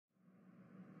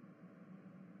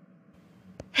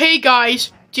Hey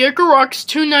guys,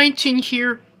 DiegoRocks219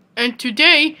 here, and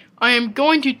today I am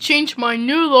going to change my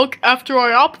new look after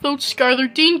I upload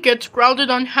Skylar Dean Gets Grounded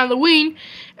on Halloween,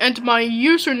 and my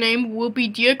username will be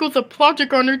Diego the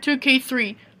Project Runner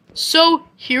 2K3. So,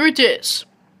 here it is.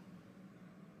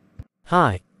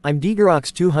 Hi, I'm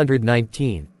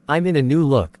DiegoRocks219. I'm in a new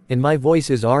look, and my voice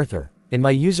is Arthur, and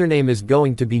my username is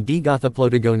going to be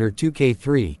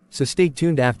DiegoThePlotagOner2K3, so stay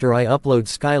tuned after I upload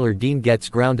Skylar Dean Gets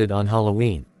Grounded on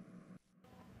Halloween.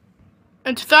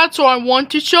 And that's all I want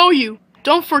to show you.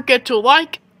 Don't forget to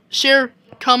like, share,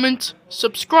 comment,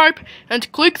 subscribe,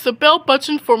 and click the bell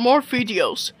button for more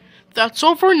videos. That's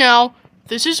all for now.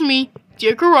 This is me,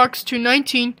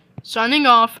 DiegoRocks219, signing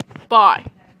off. Bye.